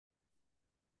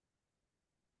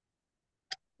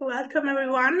Welcome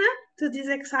everyone to this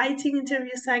exciting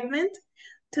interview segment.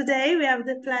 Today we have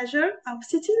the pleasure of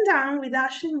sitting down with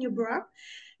Ashley Newbrough,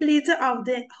 lead of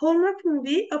the Hallmark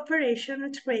movie Operation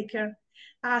Nutcracker.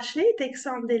 Ashley takes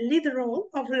on the lead role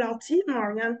of Lottie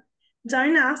Morgan.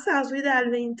 Join us as we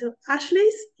delve into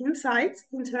Ashley's insights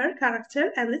into her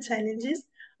character and the challenges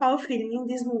of filming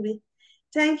this movie.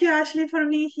 Thank you, Ashley, for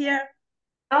being here.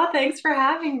 Oh, thanks for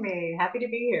having me. Happy to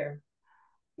be here.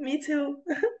 Me too.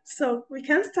 So we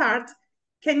can start.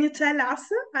 Can you tell us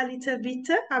a little bit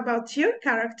about your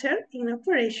character in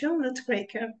Operation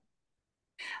Nutcracker?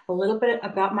 A little bit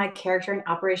about my character in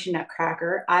Operation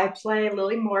Nutcracker. I play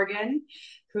Lily Morgan,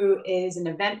 who is an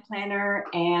event planner,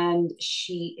 and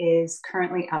she is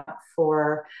currently up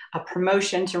for a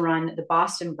promotion to run the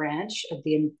Boston branch of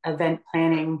the event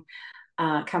planning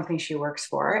company she works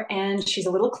for. And she's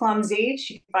a little clumsy.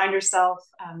 She can find herself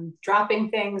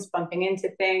dropping things, bumping into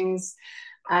things,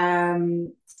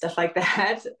 stuff like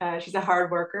that. She's a hard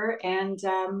worker, and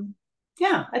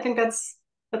yeah, I think that's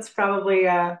probably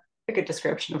a good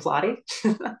description of Lottie.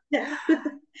 Yeah.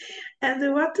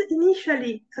 And what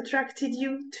initially attracted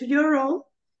you to your role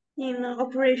in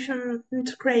Operation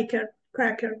Nutcracker?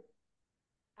 Cracker?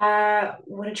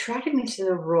 What attracted me to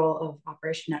the role of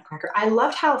Operation Nutcracker, I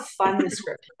loved how fun the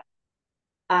script.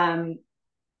 Um,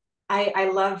 I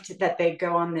loved that they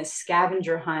go on this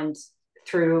scavenger hunt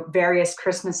through various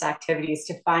Christmas activities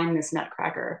to find this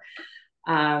Nutcracker.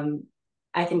 Um,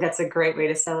 I think that's a great way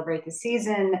to celebrate the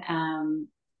season.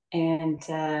 And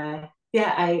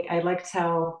yeah, I liked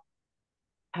how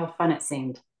fun it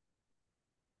seemed.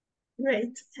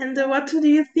 Great. And what do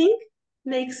you think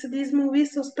makes this movie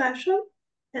so special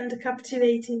and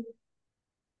captivating?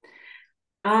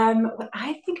 What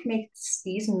I think makes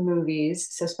these movies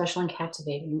so special and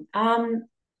captivating.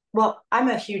 Well, I'm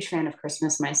a huge fan of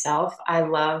Christmas myself. I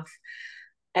love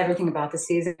everything about the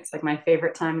season. It's like my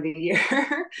favorite time of the year.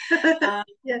 um,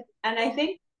 Yeah. and I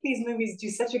think these movies do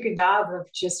such a good job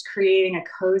of just creating a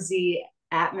cozy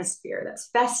atmosphere that's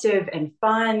festive and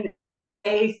fun.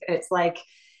 Safe. It's like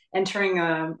entering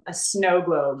a snow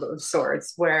globe of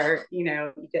sorts where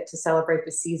you get to celebrate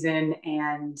the season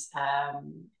and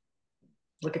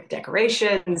look at the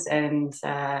decorations and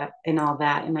all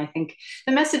that. And I think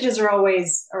the messages are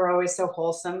always so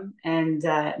wholesome and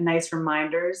nice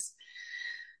reminders,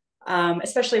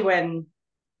 especially when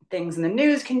things in the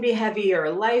news can be heavy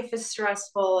or life is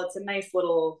stressful. It's a nice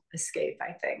little escape,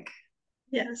 I think.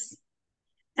 Yes.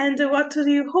 And what do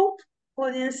you hope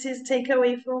audiences take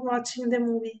away from watching the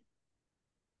movie?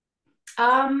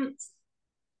 Um,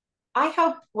 I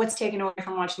hope what's taken away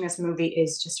from watching this movie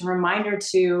is just a reminder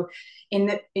to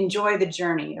enjoy the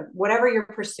journey of whatever you're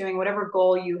pursuing, whatever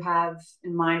goal you have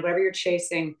in mind, whatever you're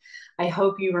chasing. I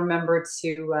hope you remember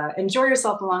to enjoy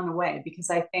yourself along the way, because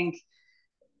I think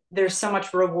there's so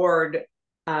much reward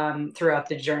throughout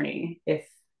the journey if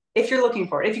you're looking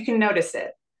for it, if you can notice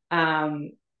it.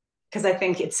 Because I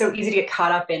think it's so easy to get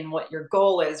caught up in what your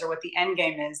goal is or what the end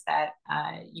game is that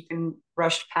you can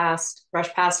rush past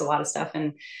a lot of stuff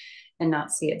and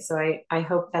not see it. So I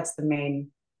hope that's the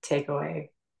main takeaway.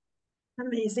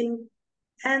 Amazing.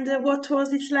 And what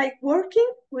was it like working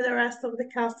with the rest of the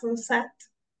cast on set?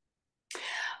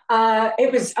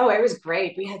 It was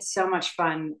great. We had so much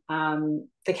fun.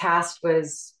 The cast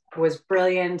was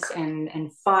brilliant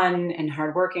and fun and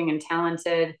hardworking and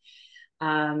talented.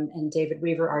 And David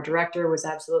Weaver, our director, was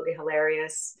absolutely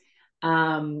hilarious.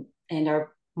 And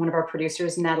our one of our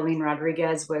producers, Natalie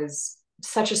Rodriguez, was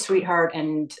such a sweetheart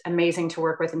and amazing to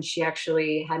work with. And she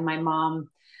actually had my mom.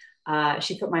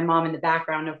 She put my mom in the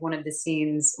background of one of the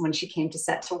scenes when she came to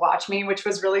set to watch me, which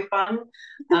was really fun.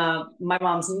 My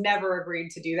mom's never agreed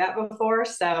to do that before,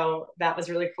 so that was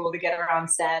really cool to get her on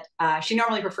set. She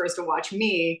normally prefers to watch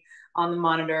me on the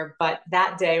monitor, but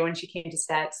that day when she came to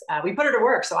set, we put her to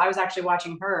work. So I was actually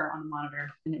watching her on the monitor,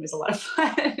 and it was a lot of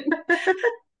fun.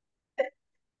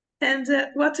 And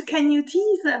what can you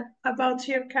tease about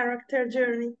your character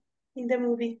journey in the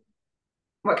movie?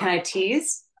 What can I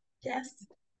tease? Yes.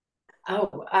 Oh,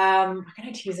 what can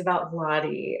I tease about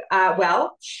Lottie?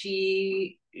 Well,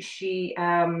 she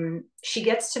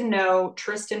gets to know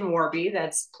Tristan Warby,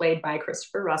 that's played by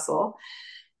Christopher Russell,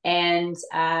 and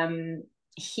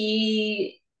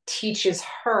he teaches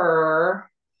her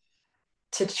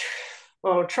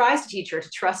well, tries to teach her to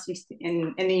trust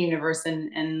in the universe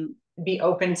and be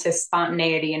open to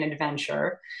spontaneity and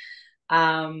adventure,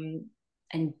 and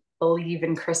believe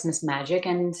in Christmas magic,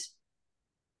 and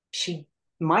she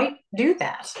might do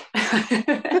that.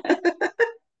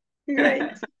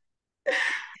 Great.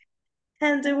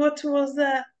 And what was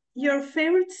your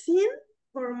favorite scene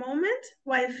or moment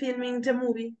while filming the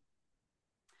movie?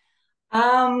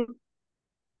 Um,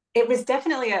 it was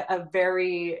definitely a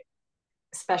very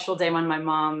special day when my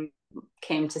mom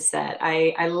came to set.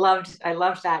 I loved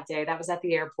that day. That was at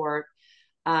the airport.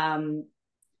 Um,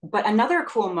 but another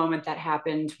cool moment that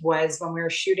happened was when we were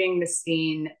shooting the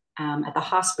scene at the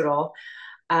hospital.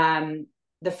 Um,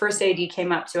 the first AD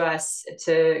came up to us,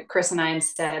 to Chris and I, and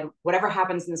said, "Whatever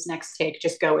happens in this next take,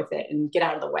 just go with it and get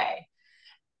out of the way."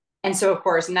 And so, of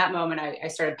course, in that moment, I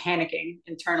started panicking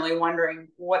internally, wondering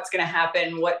what's going to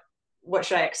happen. What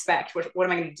should I expect? What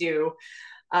am I going to do?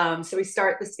 So we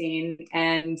start the scene,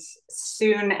 and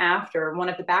soon after, one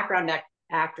of the background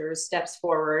actors steps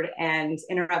forward and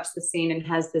interrupts the scene and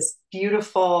has this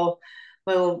beautiful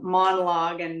little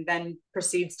monologue, and then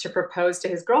proceeds to propose to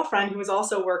his girlfriend, who was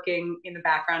also working in the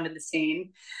background of the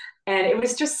scene. And it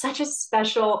was just such a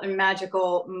special and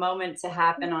magical moment to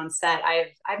happen on set.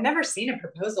 I've never seen a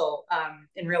proposal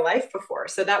in real life before,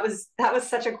 so that was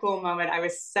such a cool moment. I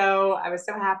was so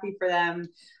happy for them.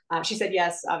 She said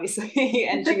yes, obviously,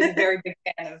 and she was a very big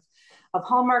fan of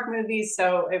Hallmark movies,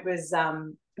 so it was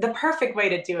the perfect way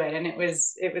to do it, and it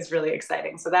was really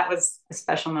exciting. So that was a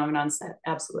special moment on set,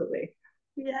 absolutely.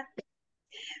 Yeah.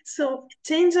 So,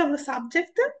 change of the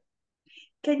subject.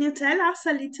 Can you tell us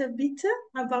a little bit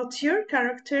about your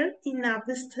character in a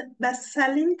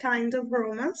best-selling kind of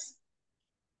romance?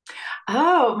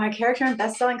 Oh, my character in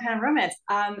best-selling kind of romance.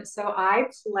 So I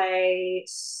play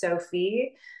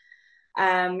Sophie,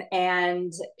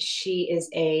 and she is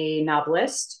a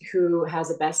novelist who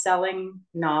has a best-selling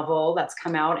novel that's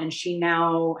come out, and she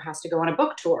now has to go on a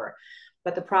book tour.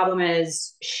 But the problem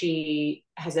is she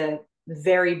has a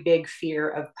very big fear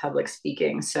of public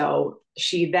speaking. So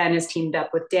she then is teamed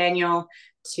up with Daniel,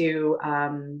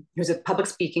 who's a public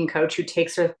speaking coach, who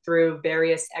takes her through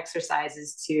various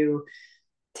exercises to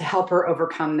help her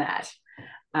overcome that.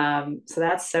 So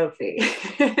that's Sophie.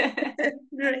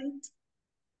 Great.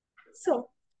 So,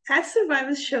 as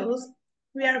Survivor shows,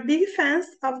 we are big fans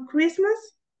of Christmas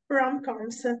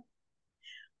rom-coms.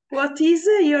 What is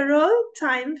your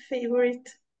all-time favorite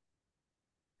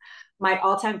My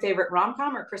all-time favorite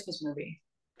rom-com or Christmas movie?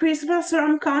 Christmas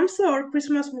rom-coms or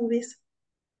Christmas movies?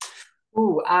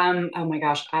 Ooh, oh my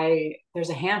gosh, there's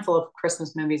a handful of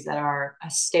Christmas movies that are a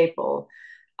staple.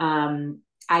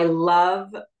 I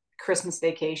love Christmas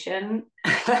Vacation.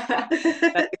 That's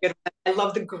a good one. I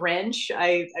love The Grinch.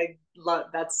 I love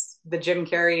that's the Jim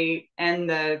Carrey and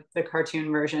the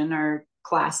cartoon version are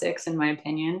classics in my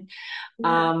opinion.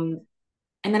 Yeah, Um,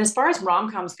 and then as far as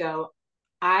rom-coms go,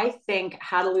 I think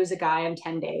How to Lose a Guy in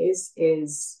 10 Days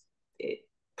is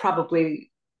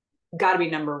probably got to be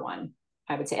number one,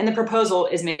 I would say. And The Proposal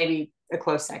is maybe a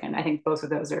close second. I think both of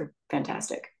those are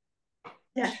fantastic.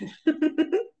 yeah.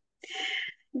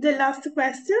 The last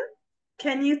question.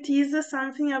 Can you tease us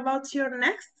something about your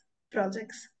next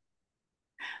projects?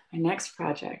 My next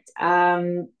project.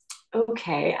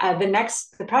 Okay.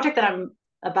 The project that I'm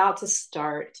about to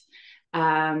start.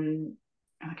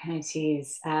 What can I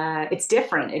tease? It's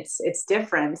different. It's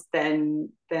different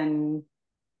than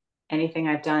anything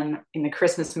I've done in the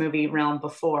Christmas movie realm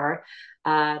before.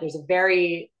 There's a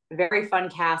very, very fun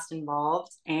cast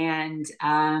involved, and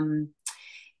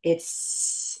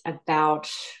it's about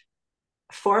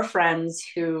four friends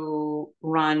who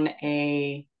run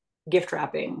a gift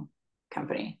wrapping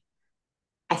company.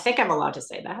 I think I'm allowed to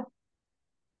say that.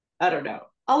 I don't know.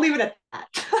 I'll leave it at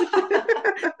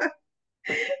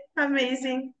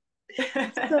Amazing. So,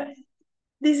 that.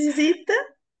 this is it.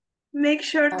 Make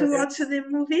sure Oh, to watch the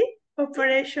movie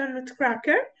Operation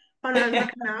Nutcracker on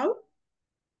Hallmark now.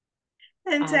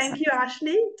 And thank awesome. you,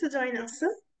 Ashley, to join us.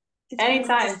 It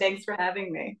Anytime. was. Thanks for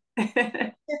having me.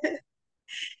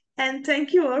 And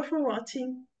thank you all for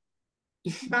watching.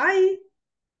 Bye.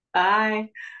 Bye.